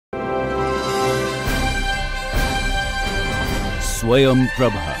Swayam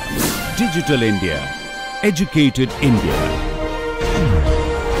Prabha. Digital India. Educated India.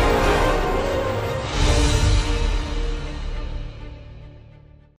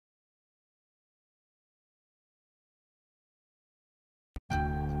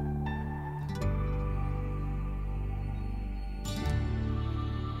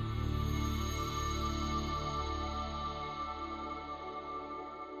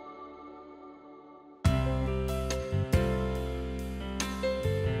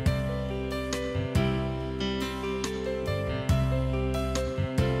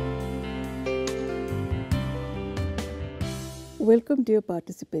 Welcome, dear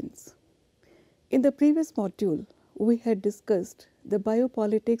participants. In the previous module, we had discussed the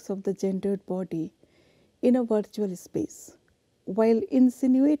biopolitics of the gendered body in a virtual space, while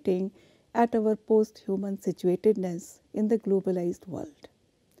insinuating at our post-human situatedness in the globalized world.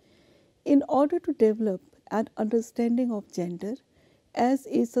 In order to develop an understanding of gender as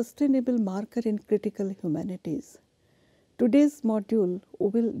a sustainable marker in critical humanities, today's module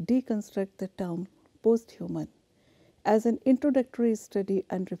will deconstruct the term post-human as an introductory study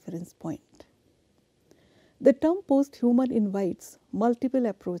and reference point. The term post-human invites multiple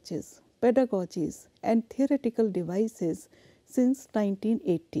approaches, pedagogies, and theoretical devices since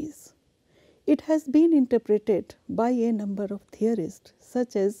 1980s. It has been interpreted by a number of theorists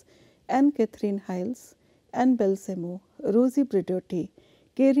such as Anne Catherine Hills, Anne Balsamo, Rosie Braidotti,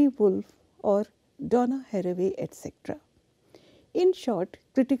 Kerry Wolfe, or Donna Haraway, etc. In short,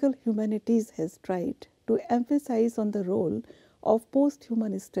 critical humanities has tried to emphasize on the role of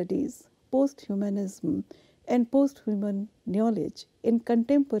post-human studies, post-humanism, and post-human knowledge in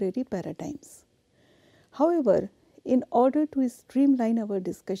contemporary paradigms. However, in order to streamline our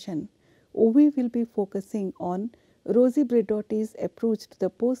discussion, we will be focusing on Rosie Braidotti's approach to the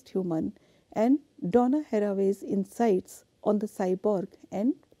post-human and Donna Haraway's insights on the cyborg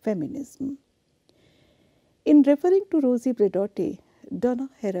and feminism. In referring to Rosie Braidotti, Donna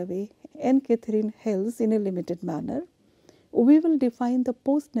Haraway, and Catherine Hills in a limited manner, we will define the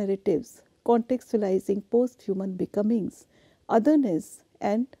post-narratives contextualizing post-human becomings, otherness,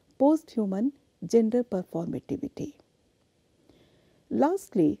 and post-human gender performativity.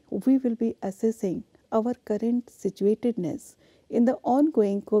 Lastly, we will be assessing our current situatedness in the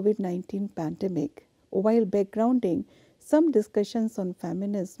ongoing COVID-19 pandemic while backgrounding some discussions on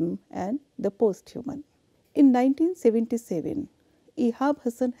feminism and the post-human. In 1977, Ihab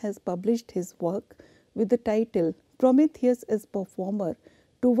Hassan has published his work with the title Prometheus as Performer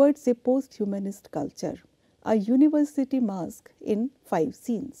Towards a Post-Humanist Culture, a university masque in 5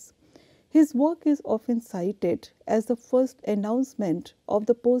 scenes. His work is often cited as the first announcement of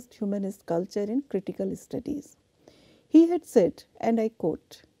the post-humanist culture in critical studies. He had said, and I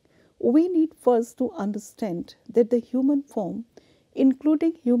quote, "We need first to understand that the human form,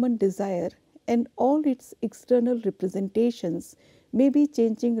 including human desire and all its external representations, may be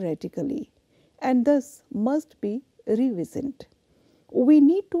changing radically and thus must be revisited. We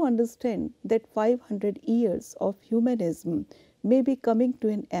need to understand that 500 years of humanism may be coming to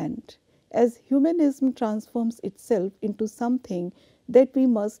an end as humanism transforms itself into something that we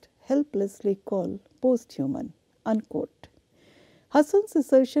must helplessly call post-human." Unquote. Hassan's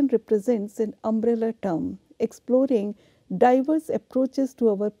assertion represents an umbrella term exploring diverse approaches to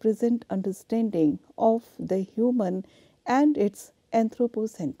our present understanding of the human and its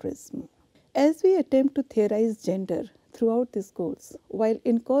anthropocentrism. As we attempt to theorize gender throughout this course, while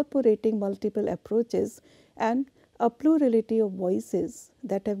incorporating multiple approaches and a plurality of voices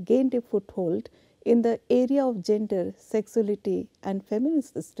that have gained a foothold in the area of gender, sexuality, and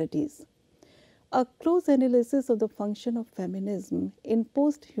feminist studies, a close analysis of the function of feminism in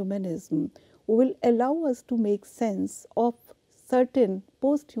post-humanism will allow us to make sense of certain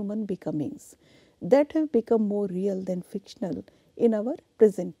post-human becomings that have become more real than fictional in our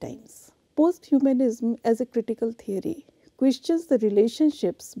present times. Post-humanism as a critical theory questions the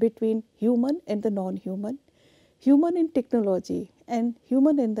relationships between human and the non-human, human in technology and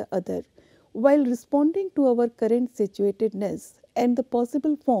human in the other, while responding to our current situatedness and the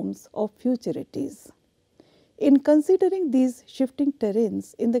possible forms of futurities. In considering these shifting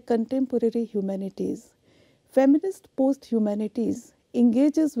terrains in the contemporary humanities, feminist post-humanities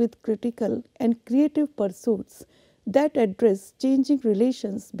engages with critical and creative pursuits that address changing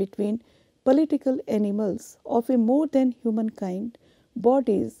relations between political animals of a more than humankind,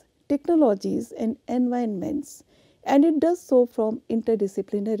 bodies, technologies, and environments, and it does so from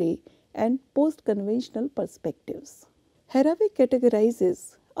interdisciplinary and post-conventional perspectives. Haraway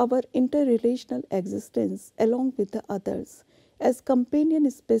categorizes our interrelational existence along with the others as companion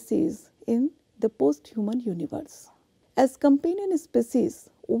species in the post-human universe. As companion species,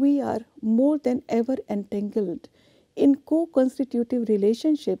 we are more than ever entangled in co-constitutive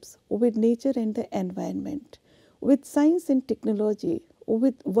relationships with nature and the environment, with science and technology,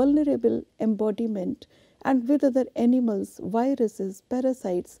 with vulnerable embodiment, and with other animals, viruses,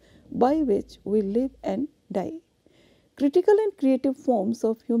 parasites by which we live and die. Critical and creative forms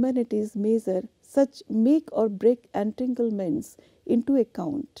of humanities measure such make or break entanglements into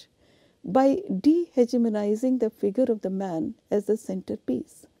account by dehegemonizing the figure of the man as the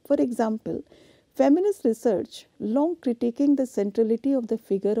centerpiece. For example, feminist research, long critiquing the centrality of the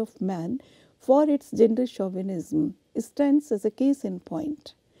figure of man for its gender chauvinism, stands as a case in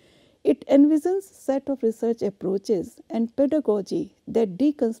point. It envisions a set of research approaches and pedagogy that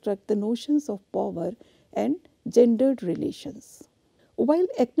deconstruct the notions of power and gendered relations. While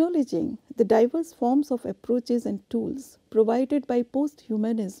acknowledging the diverse forms of approaches and tools provided by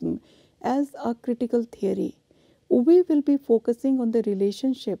posthumanism as a critical theory, we will be focusing on the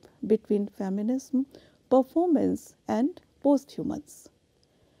relationship between feminism, performance, and posthumans.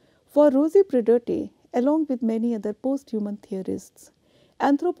 For Rosie Braidotti, along with many other posthuman theorists,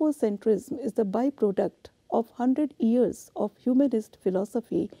 anthropocentrism is the byproduct of 100 years of humanist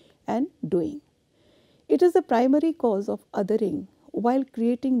philosophy and doing. It is the primary cause of othering while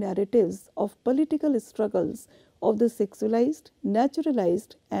creating narratives of political struggles of the sexualized,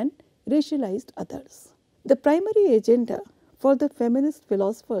 naturalized, and racialized others. The primary agenda for the feminist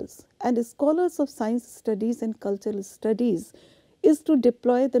philosophers and scholars of science studies and cultural studies is to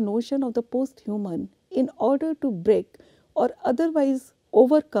deploy the notion of the posthuman in order to break or otherwise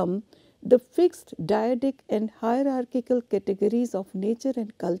overcome the fixed dyadic and hierarchical categories of nature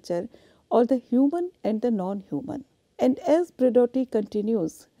and culture, or the human and the non-human. And as Braidotti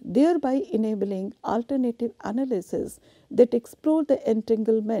continues, thereby enabling alternative analysis that explore the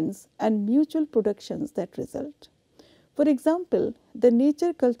entanglements and mutual productions that result. For example, the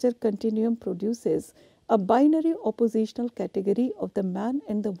nature-culture continuum produces a binary oppositional category of the man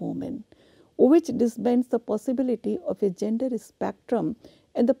and the woman, which disbands the possibility of a gender spectrum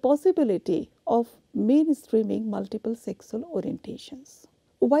and the possibility of mainstreaming multiple sexual orientations.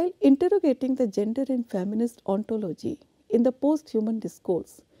 While interrogating the gender and feminist ontology in the post-human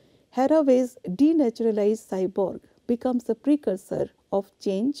discourse, Haraway's denaturalized cyborg becomes a precursor of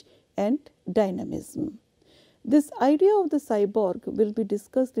change and dynamism. This idea of the cyborg will be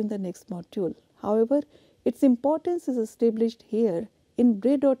discussed in the next module. However, its importance is established here in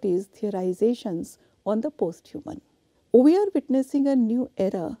Braidotti's theorizations on the posthuman. We are witnessing a new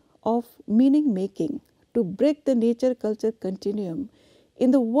era of meaning making to break the nature-culture continuum in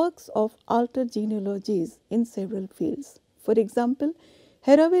the works of altered genealogies in several fields. For example,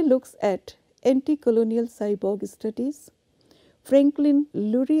 Haraway looks at anti-colonial cyborg studies. Franklin,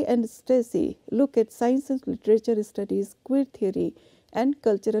 Lurie, and Stacy look at science and literature studies, queer theory, and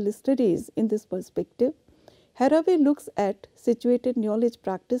cultural studies in this perspective. Haraway looks at situated knowledge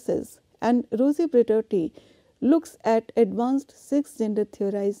practices, and Rosie Braidotti looks at advanced sex-gender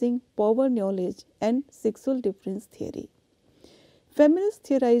theorizing, power knowledge, and sexual difference theory. Feminist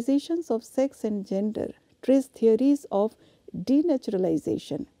theorizations of sex and gender trace theories of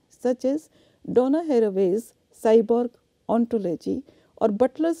denaturalization, such as Donna Haraway's cyborg ontology or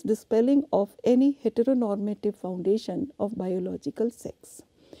Butler's dispelling of any heteronormative foundation of biological sex.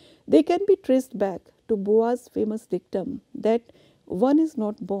 They can be traced back to Boas' famous dictum that one is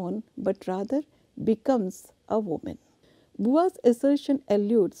not born but rather becomes a woman. Boas' assertion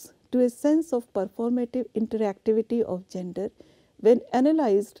alludes to a sense of performative interactivity of gender when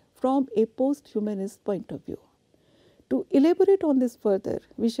analyzed from a post-humanist point of view. To elaborate on this further,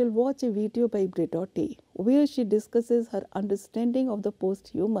 we shall watch a video by Braidotti where she discusses her understanding of the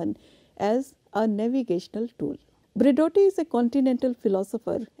post-human as a navigational tool. Braidotti is a continental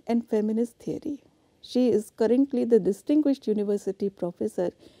philosopher and feminist theory. She is currently the Distinguished University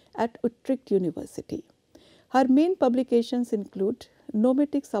Professor at Utrecht University. Her main publications include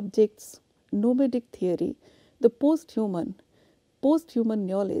Nomadic Subjects, Nomadic Theory, The Posthuman, Posthuman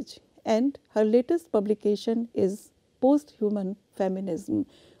Knowledge, and her latest publication is Posthuman Feminism,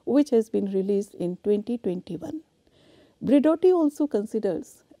 which has been released in 2021. Braidotti also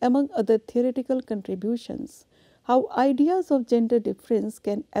considers, among other theoretical contributions, how ideas of gender difference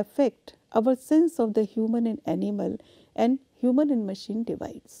can affect our sense of the human and animal and human and machine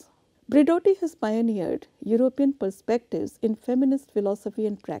divides. Braidotti has pioneered European perspectives in feminist philosophy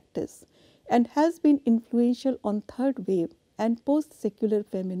and practice and has been influential on third wave and post-secular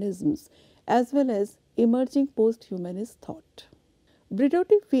feminisms as well as emerging post-humanist thought.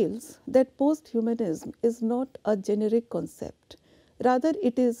 Braidotti feels that post-humanism is not a generic concept, rather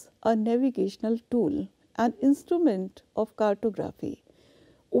it is a navigational tool an instrument of cartography,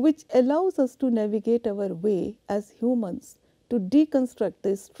 which allows us to navigate our way as humans to deconstruct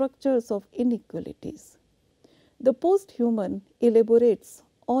the structures of inequalities. The posthuman elaborates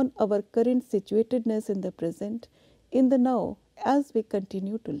on our current situatedness in the present, in the now, as we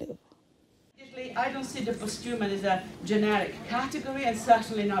continue to live. I don't see the posthuman as a generic category and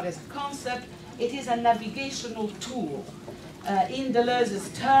certainly not as a concept. It is a navigational tool. In Deleuze's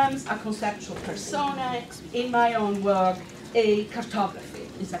terms, a conceptual persona, in my own work, a cartography.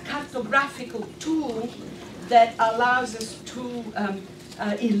 It's a cartographical tool that allows us to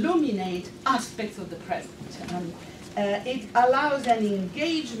illuminate aspects of the present. It allows an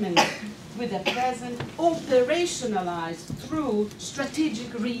engagement with the present operationalized through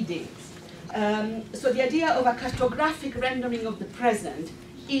strategic readings. So the idea of a cartographic rendering of the present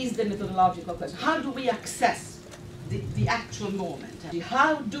is the methodological question. How do we access the actual moment?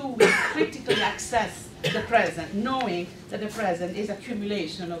 How do we critically access the present, knowing that the present is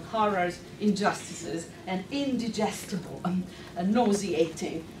accumulation of horrors, injustices, and indigestible,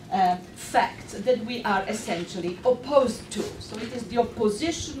 nauseating facts that we are essentially opposed to. So it is the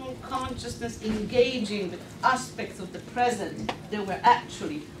oppositional consciousness engaging with aspects of the present that we're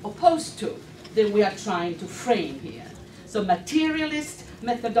actually opposed to that we are trying to frame here. So materialist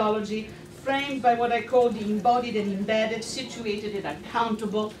methodology framed by what I call the embodied and embedded, situated and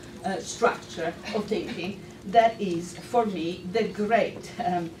accountable structure of thinking. That is, for me, the great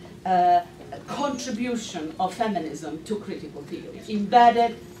contribution of feminism to critical theory.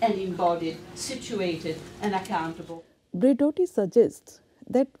 Embedded and embodied, situated and accountable. Bridotti suggests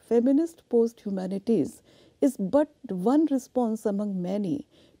that feminist post-humanities is but one response among many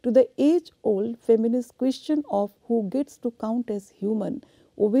to the age-old feminist question of who gets to count as human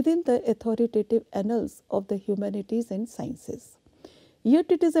within the authoritative annals of the humanities and sciences.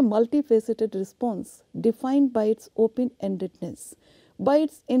 Yet it is a multifaceted response defined by its open-endedness, by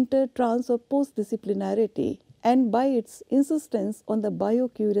its inter-trans of post-disciplinarity, and by its insistence on the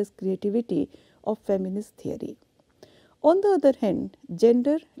bio-curious creativity of feminist theory. On the other hand,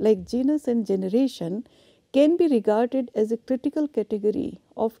 gender, like genus and generation, can be regarded as a critical category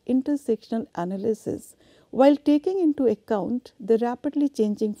of intersectional analysis while taking into account the rapidly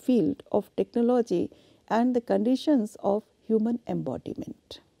changing field of technology and the conditions of human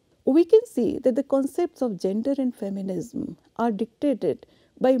embodiment. We can see that the concepts of gender and feminism are dictated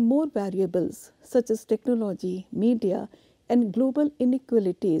by more variables such as technology, media, and global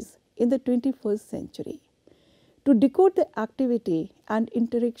inequalities in the 21st century. To decode the activity and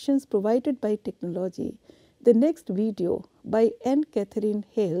interactions provided by technology, the next video by Anne Catherine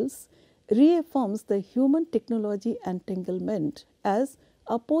Hales reaffirms the human-technology entanglement as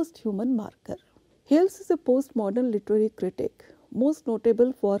a post-human marker. Hales is a postmodern literary critic, most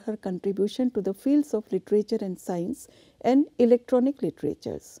notable for her contribution to the fields of literature and science and electronic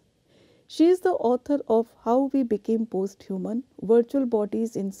literatures. She is the author of How We Became Posthuman, Virtual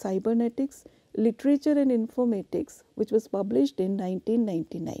Bodies in Cybernetics, Literature and Informatics, which was published in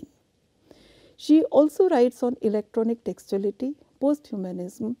 1999. She also writes on electronic textuality,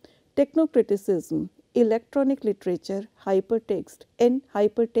 posthumanism, technocriticism, electronic literature, hypertext, and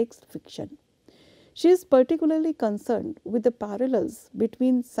hypertext fiction. She is particularly concerned with the parallels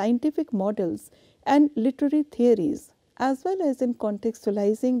between scientific models and literary theories, as well as in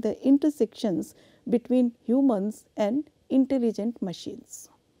contextualizing the intersections between humans and intelligent machines.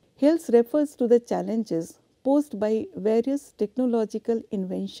 Hales refers to the challenges posed by various technological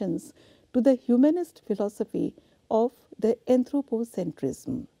inventions to the humanist philosophy of the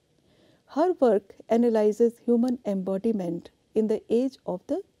anthropocentrism. Her work analyzes human embodiment in the age of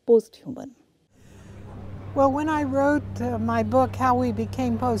the posthuman. Well, when I wrote my book, How We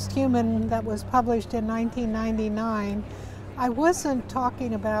Became Posthuman, that was published in 1999, I wasn't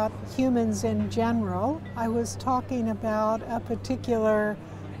talking about humans in general. I was talking about a particular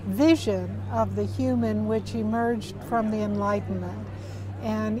vision of the human which emerged from the Enlightenment,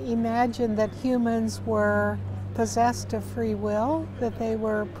 and imagined that humans were possessed of free will, that they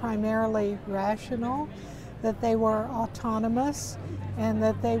were primarily rational, that they were autonomous, and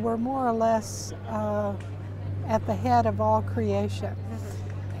that they were more or less at the head of all creation.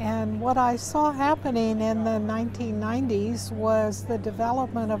 And what I saw happening in the 1990s was the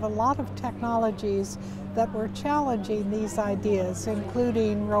development of a lot of technologies that were challenging these ideas,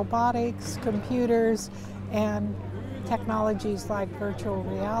 including robotics, computers, and technologies like virtual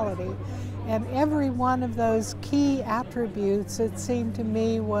reality. And every one of those key attributes, it seemed to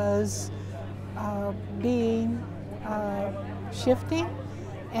me, was shifting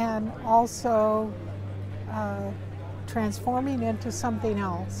and also transforming into something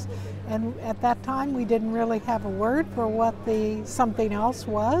else. And at that time, we didn't really have a word for what the something else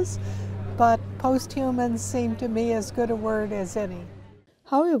was, but posthuman seemed to me as good a word as any.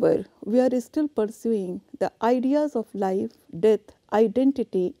 However, we are still pursuing the ideas of life, death,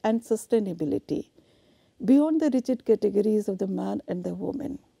 identity, and sustainability beyond the rigid categories of the man and the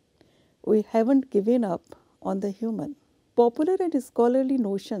woman. We haven't given up on the human. Popular and scholarly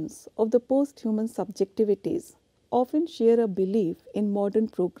notions of the post-human subjectivities often share a belief in modern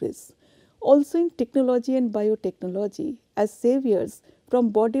progress, also in technology and biotechnology, as saviors from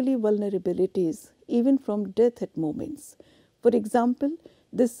bodily vulnerabilities, even from death at moments. For example,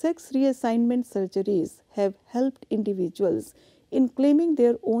 the sex reassignment surgeries have helped individuals in claiming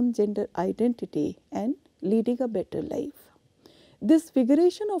their own gender identity and leading a better life. This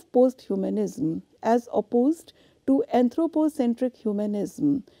figuration of post-humanism, as opposed to anthropocentric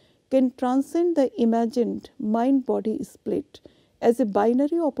humanism, can transcend the imagined mind-body split as a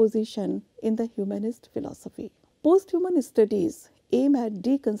binary opposition in the humanist philosophy. Post-human studies aim at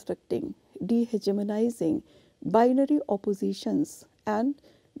deconstructing, dehegemonizing binary oppositions and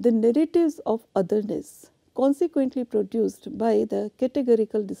the narratives of otherness, consequently produced by the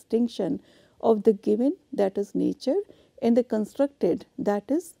categorical distinction of the given, that is nature, and the constructed, that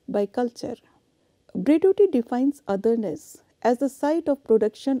is by culture. Bredotti defines otherness as the site of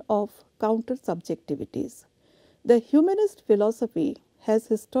production of counter-subjectivities. The humanist philosophy has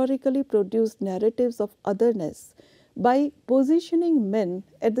historically produced narratives of otherness by positioning men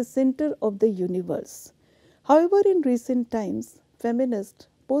at the center of the universe. However, in recent times, feminist,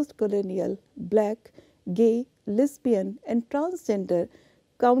 post-colonial, black, gay, lesbian, and transgender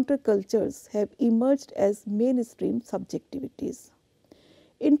countercultures have emerged as mainstream subjectivities.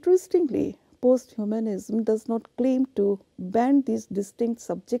 Interestingly, posthumanism does not claim to band these distinct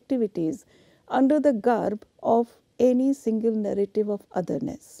subjectivities under the garb of any single narrative of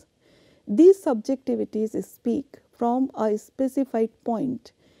otherness. These subjectivities speak from a specified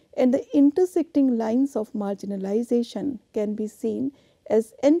point, and the intersecting lines of marginalization can be seen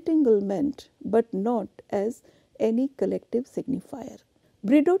as entanglement but not as any collective signifier.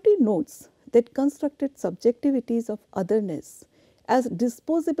 Bredotti notes that constructed subjectivities of otherness as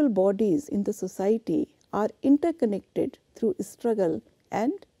disposable bodies in the society are interconnected through struggle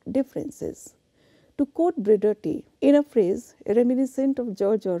and differences. To quote Bredotti in a phrase reminiscent of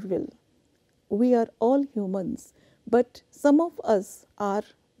George Orwell, "We are all humans, but some of us are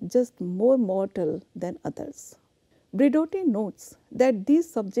just more mortal than others." Bredotti notes that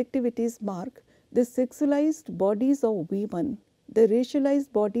these subjectivities mark the sexualized bodies of women, the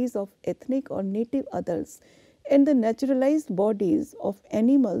racialized bodies of ethnic or native others, and the naturalized bodies of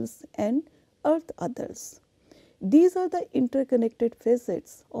animals and earth others. These are the interconnected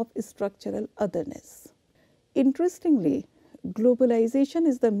facets of structural otherness. Interestingly, globalization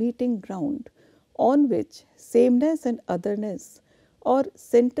is the meeting ground on which sameness and otherness, or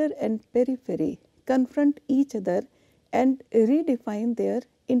center and periphery, confront each other and redefine their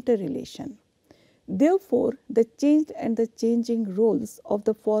interrelation. Therefore, the changed and the changing roles of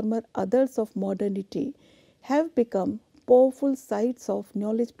the former others of modernity have become powerful sites of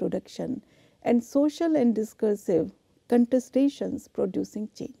knowledge production and social and discursive contestations producing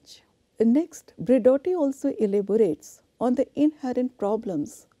change. Next, Bredotti also elaborates on the inherent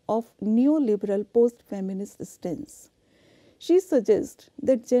problems of neoliberal post-feminist stance. She suggests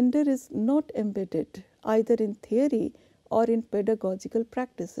that gender is not embedded either in theory or in pedagogical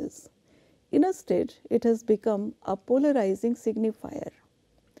practices. Instead, it has become a polarizing signifier.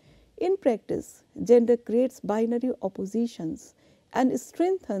 In practice, gender creates binary oppositions and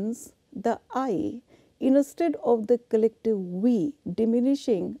strengthens the I instead of the collective we,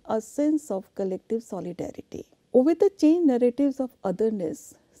 diminishing a sense of collective solidarity. With the changed narratives of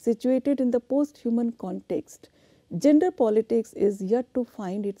otherness situated in the post-human context, gender politics is yet to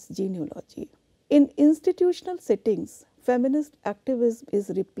find its genealogy. In institutional settings, feminist activism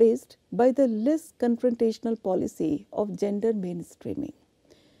is replaced by the less confrontational policy of gender mainstreaming.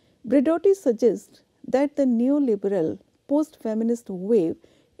 Bredotti suggests that the neoliberal post-feminist wave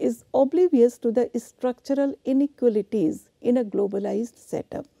is oblivious to the structural inequalities in a globalized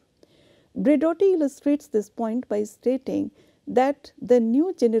setup. Bredotti illustrates this point by stating that the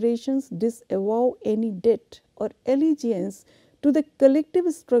new generations disavow any debt or allegiance to the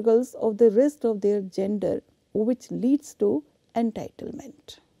collective struggles of the rest of their gender, which leads to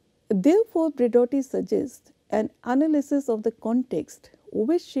entitlement. Therefore, Bredotti suggests an analysis of the context,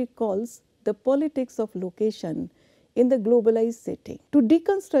 which she calls the politics of location in the globalized setting, to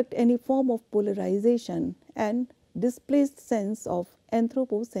deconstruct any form of polarization and displaced sense of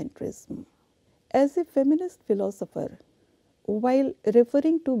anthropocentrism. As a feminist philosopher, while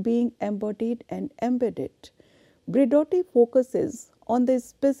referring to being embodied and embedded, Bridotti focuses on the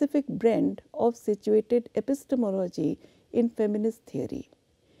specific brand of situated epistemology in feminist theory,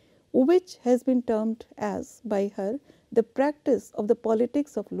 which has been termed as by her the practice of the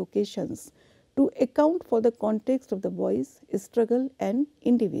politics of locations to account for the context of the voice, struggle and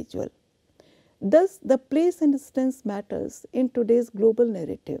individual. Thus, the place and distance matters in today's global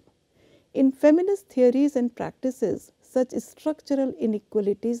narrative. In feminist theories and practices, such structural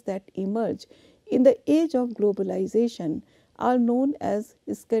inequalities that emerge in the age of globalization are known as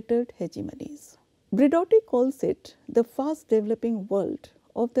scattered hegemonies. Bridotti calls it the fast developing world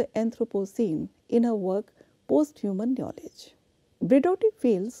of the Anthropocene in her work Posthuman Knowledge. Bridotti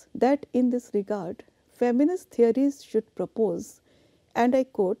feels that in this regard, feminist theories should propose, and I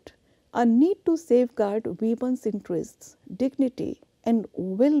quote, a need to safeguard women's interests, dignity, and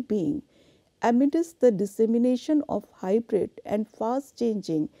well being amidst the dissemination of hybrid and fast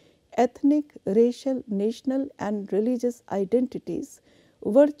changing ethnic, racial, national, and religious identities,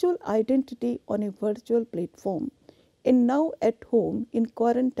 virtual identity on a virtual platform, and now at home in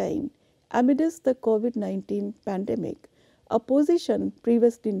quarantine amidst the COVID-19 pandemic, a position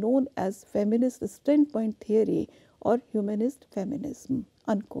previously known as feminist standpoint theory or humanist feminism,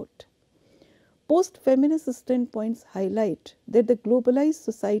 unquote. Post-feminist standpoints highlight that the globalized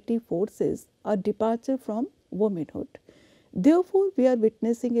society forces a departure from womanhood. Therefore, we are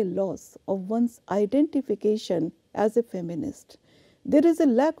witnessing a loss of one's identification as a feminist. There is a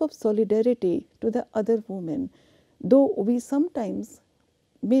lack of solidarity to the other woman, though we sometimes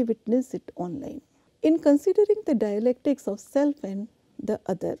may witness it online. In considering the dialectics of self and the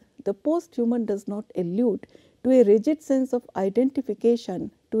other, the posthuman does not allude to a rigid sense of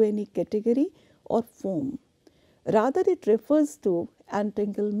identification to any category or form. Rather, it refers to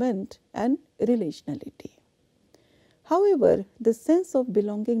entanglement and relationality. However, the sense of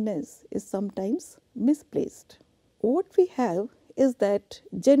belongingness is sometimes misplaced. What we have is that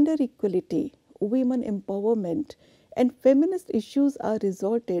gender equality, women empowerment, and feminist issues are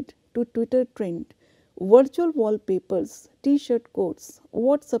resorted to Twitter trend, virtual wallpapers, t-shirt quotes,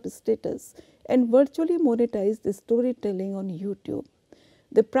 WhatsApp status, and virtually monetized storytelling on YouTube.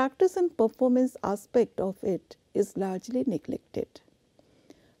 The practice and performance aspect of it is largely neglected.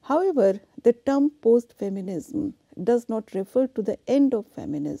 However, the term post-feminism does not refer to the end of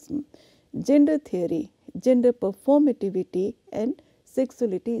feminism, gender theory, gender performativity, and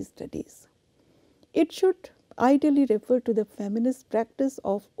sexuality studies. It should ideally refer to the feminist practice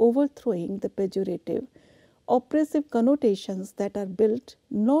of overthrowing the pejorative, oppressive connotations that are built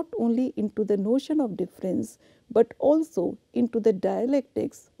not only into the notion of difference but also into the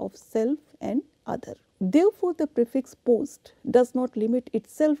dialectics of self and other. Therefore, the prefix post does not limit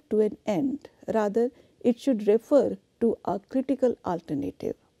itself to an end, rather it should refer to a critical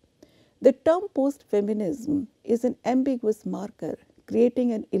alternative. The term post-feminism is an ambiguous marker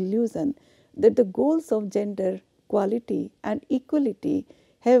creating an illusion that the goals of gender equality and equality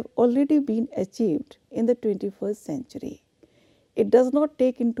have already been achieved in the 21st century. It does not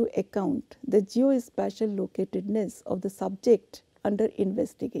take into account the geospatial locatedness of the subject under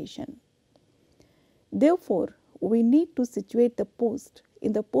investigation. Therefore, we need to situate the post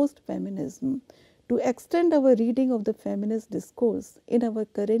in the post-feminism to extend our reading of the feminist discourse in our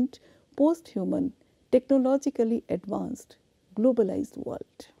current post-human, technologically advanced, globalized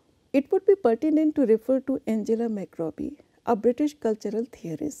world. It would be pertinent to refer to Angela McRobbie, a British cultural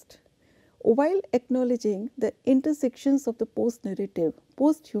theorist. While acknowledging the intersections of the post-narrative,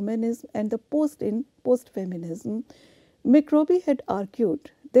 post-humanism and the post in post-feminism, McRobbie had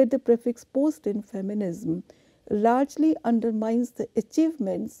argued that the prefix post in feminism largely undermines the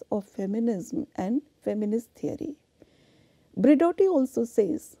achievements of feminism and feminist theory. Bridotti also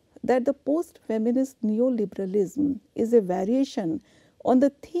says that the post-feminist neoliberalism is a variation on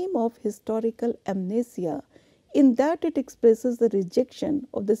the theme of historical amnesia, in that it expresses the rejection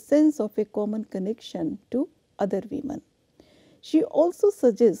of the sense of a common connection to other women. She also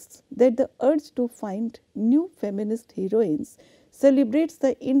suggests that the urge to find new feminist heroines celebrates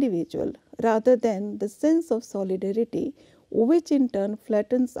the individual rather than the sense of solidarity, which in turn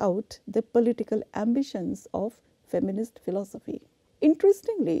flattens out the political ambitions of feminist philosophy.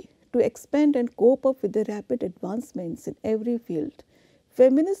 Interestingly, to expand and cope up with the rapid advancements in every field,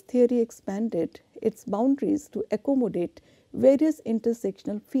 feminist theory expanded its boundaries to accommodate various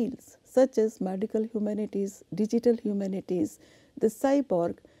intersectional fields such as medical humanities, digital humanities, the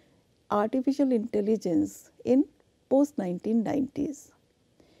cyborg, artificial intelligence in post-1990s.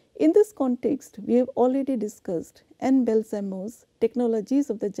 In this context, we have already discussed Anne Balsamo's Technologies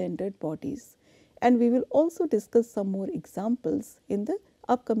of the Gendered Bodies and we will also discuss some more examples in the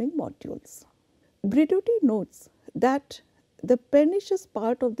upcoming modules. Bridotti notes that the pernicious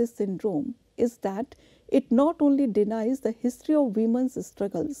part of this syndrome is that it not only denies the history of women's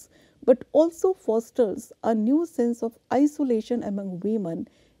struggles but also fosters a new sense of isolation among women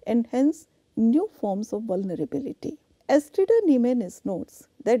and hence new forms of vulnerability. Estrida Jimenez notes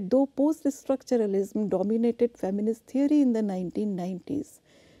that though post-structuralism dominated feminist theory in the 1990s,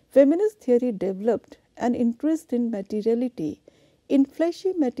 feminist theory developed an interest in materiality, in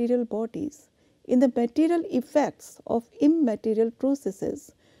fleshy material bodies, in the material effects of immaterial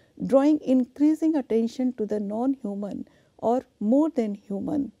processes, drawing increasing attention to the non-human or more than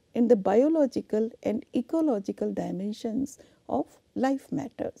human in the biological and ecological dimensions of life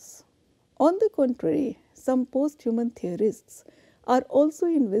matters. On the contrary, some post-human theorists are also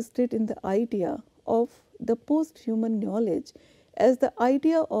invested in the idea of the post-human knowledge as the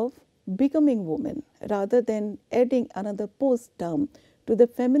idea of becoming woman rather than adding another post term to the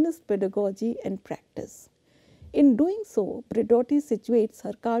feminist pedagogy and practice. In doing so, Bridotti situates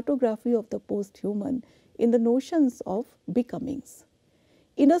her cartography of the post-human in the notions of becomings,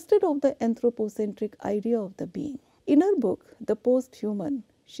 instead of the anthropocentric idea of the being. In her book, The Post-Human,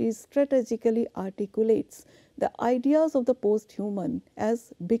 she strategically articulates the ideas of the post-human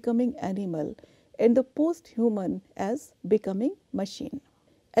as becoming animal and the post-human as becoming machine.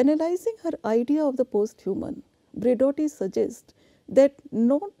 Analyzing her idea of the post-human, Bridotti suggests that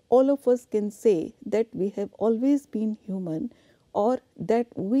not all of us can say that we have always been human or that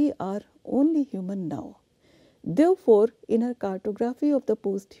we are only human now. Therefore, in her cartography of the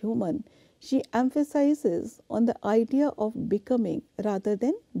post-human, she emphasizes on the idea of becoming rather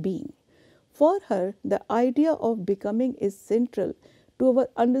than being. For her, the idea of becoming is central to our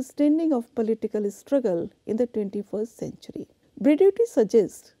understanding of political struggle in the 21st century. Bridotti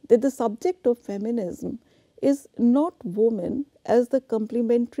suggests that the subject of feminism is not woman as the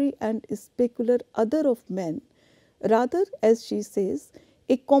complementary and specular other of men, rather, as she says,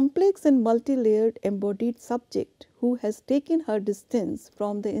 a complex and multi-layered embodied subject who has taken her distance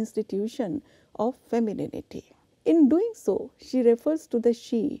from the institution of femininity. In doing so, she refers to the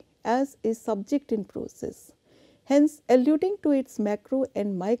she as a subject in process, hence alluding to its macro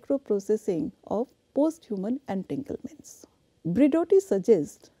and micro processing of post-human entanglements. Bridotti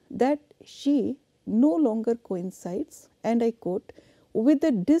suggests that she no longer coincides, and I quote, with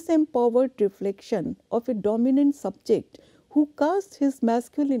the disempowered reflection of a dominant subject who casts his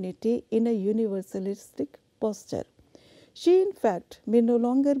masculinity in a universalistic posture. She, in fact, may no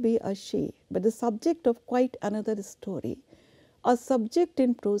longer be a she, but the subject of quite another story, a subject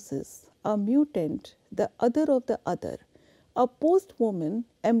in process, a mutant, the other of the other, a post-woman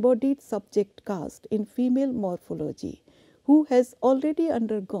embodied subject cast in female morphology, who has already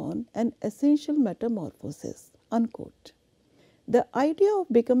undergone an essential metamorphosis, unquote. The idea of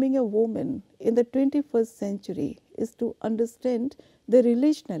becoming a woman in the 21st century is to understand the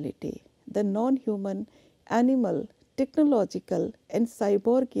relationality, the non-human, animal, technological and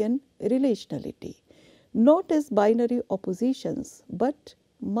cyborgian relationality, not as binary oppositions, but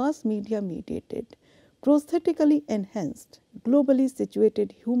mass media mediated, prosthetically enhanced, globally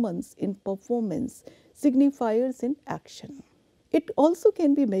situated humans in performance, signifiers in action. It also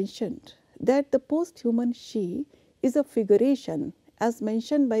can be mentioned that the post-human she is a figuration as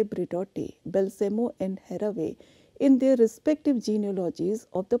mentioned by Bridotti, Balsamo and Haraway in their respective genealogies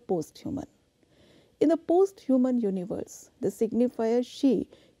of the post-human. In the post-human universe, the signifier she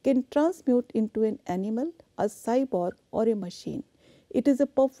can transmute into an animal, a cyborg or a machine. It is a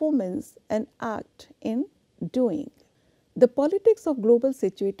performance, an act in doing. The politics of global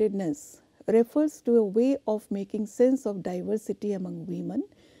situatedness refers to a way of making sense of diversity among women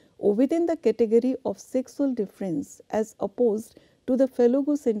within the category of sexual difference as opposed to the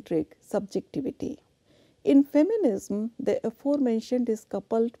phallogocentric subjectivity. In feminism, the aforementioned is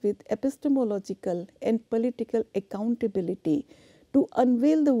coupled with epistemological and political accountability to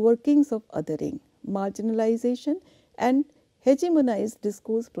unveil the workings of othering, marginalization, and hegemonized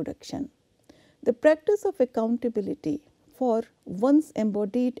discourse production. The practice of accountability for one's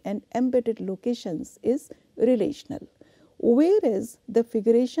embodied and embedded locations is relational, whereas the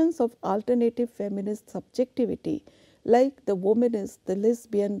figurations of alternative feminist subjectivity like the womanist, the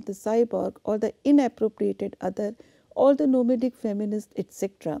lesbian, the cyborg or the inappropriated other or the nomadic feminist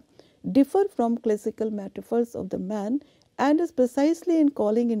etc. differ from classical metaphors of the man and is precisely in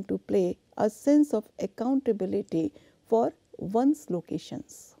calling into play a sense of accountability for one's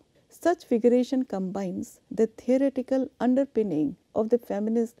locations. Such figuration combines the theoretical underpinning of the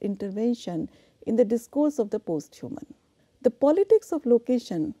feminist intervention in the discourse of the post-human. The politics of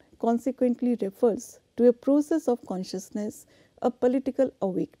location consequently refers to a process of consciousness, a political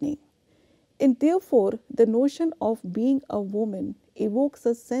awakening. And therefore, the notion of being a woman evokes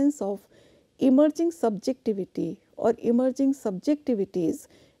a sense of emerging subjectivity or emerging subjectivities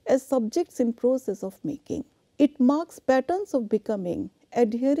as subjects in process of making. It marks patterns of becoming,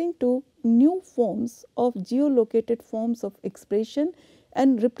 adhering to new forms of geolocated forms of expression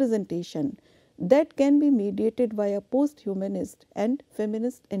and representation that can be mediated via post-humanist and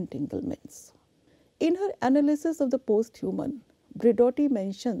feminist entanglements. In her analysis of the post-human, Bridotti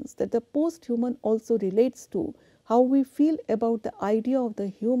mentions that the post-human also relates to how we feel about the idea of the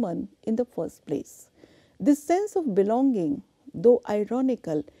human in the first place. This sense of belonging, though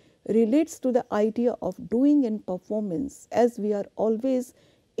ironical, relates to the idea of doing and performance, as we are always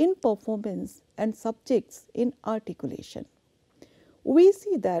in performance and subjects in articulation. We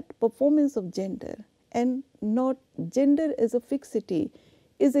see that performance of gender and not gender as a fixity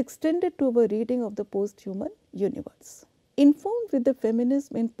is extended to our reading of the post-human universe. Informed with the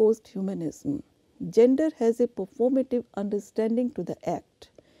feminism in post-humanism, gender has a performative understanding to the act.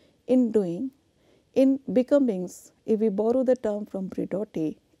 In doing, in becomings, if we borrow the term from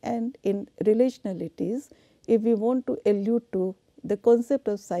Bridotti, and in relationalities, if we want to allude to the concept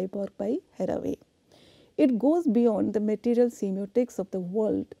of cyborg by Haraway. It goes beyond the material semiotics of the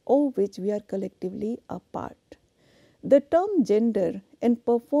world of which we are collectively a part. The term gender and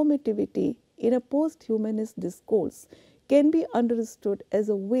performativity in a post-humanist discourse can be understood as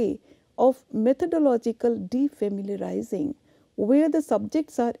a way of methodological defamiliarizing, where the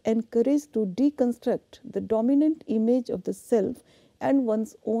subjects are encouraged to deconstruct the dominant image of the self and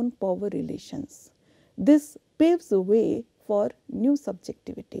one's own power relations. This paves the way for new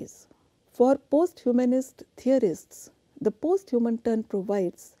subjectivities. For post-humanist theorists, the post-human turn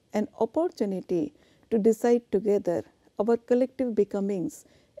provides an opportunity to decide together our collective becomings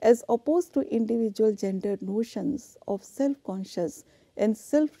as opposed to individual gendered notions of self-conscious and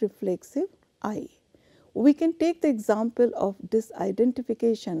self-reflexive I. We can take the example of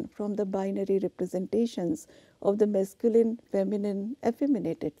disidentification from the binary representations of the masculine, feminine,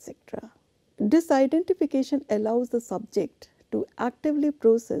 effeminate, etc. Disidentification allows the subject to actively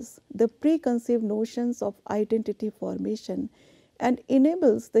process the preconceived notions of identity formation and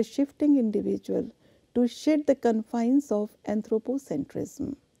enables the shifting individual to shed the confines of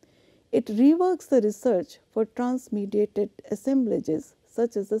anthropocentrism. It reworks the research for transmediated assemblages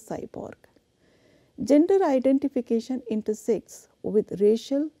such as the cyborg. Gender identification intersects with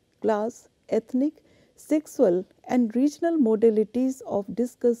racial, class, ethnic, sexual and regional modalities of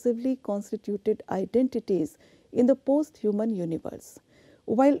discursively constituted identities in the post-human universe,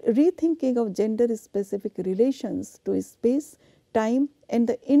 while rethinking of gender-specific relations to space, time and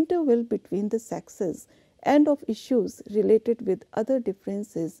the interval between the sexes and of issues related with other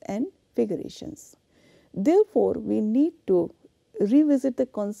differences and figurations. Therefore, we need to revisit the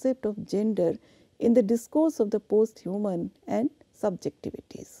concept of gender in the discourse of the post-human and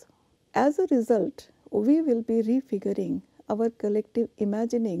subjectivities. As a result, we will be refiguring our collective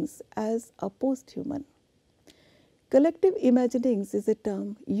imaginings as a post-human. Collective imaginings is a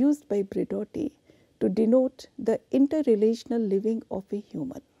term used by Bridotti to denote the interrelational living of a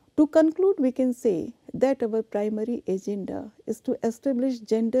human. To conclude, we can say that our primary agenda is to establish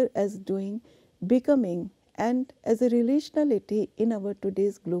gender as doing, becoming, and as a relationality in our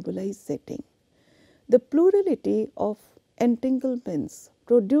today's globalized setting. The plurality of entanglements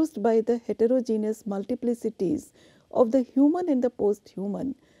produced by the heterogeneous multiplicities of the human and the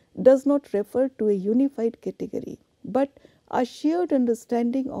post-human does not refer to a unified category, but a shared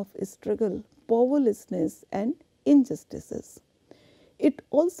understanding of struggle, powerlessness, and injustices. It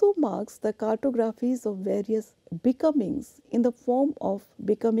also marks the cartographies of various becomings in the form of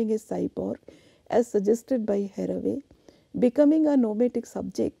becoming a cyborg, as suggested by Haraway, becoming a nomadic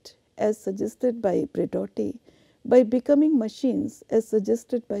subject, as suggested by Bridotti, by becoming machines, as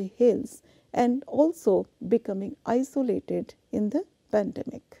suggested by Hales, and also becoming isolated in the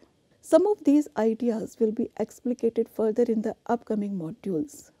pandemic. Some of these ideas will be explicated further in the upcoming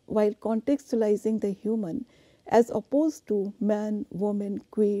modules, while contextualizing the human as opposed to man, woman,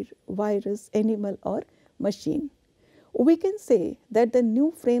 queer, virus, animal, or machine. We can say that the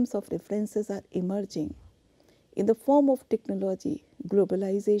new frames of references are emerging in the form of technology,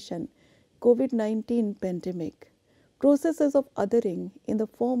 globalization, COVID-19 pandemic, processes of othering in the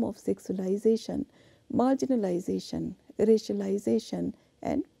form of sexualization, marginalization, racialization,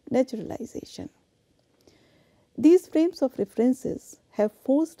 and naturalization. These frames of references have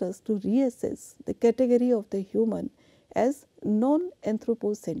forced us to reassess the category of the human as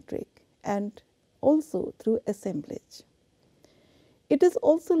non-anthropocentric and also through assemblage. It is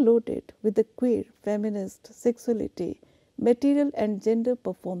also loaded with the queer, feminist, sexuality, material and gender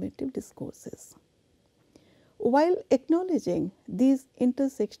performative discourses. While acknowledging these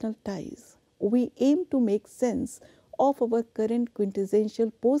intersectional ties, we aim to make sense of our current quintessential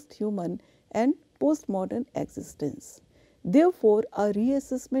post-human and postmodern existence. Therefore, a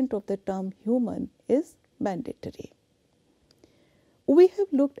reassessment of the term human is mandatory. We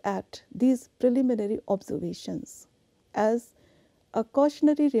have looked at these preliminary observations as a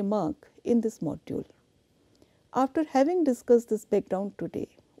cautionary remark in this module. After having discussed this background today,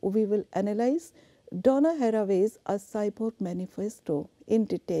 we will analyze Donna Haraway's A Cyborg Manifesto in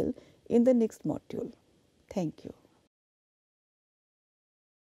detail in the next module. Thank you.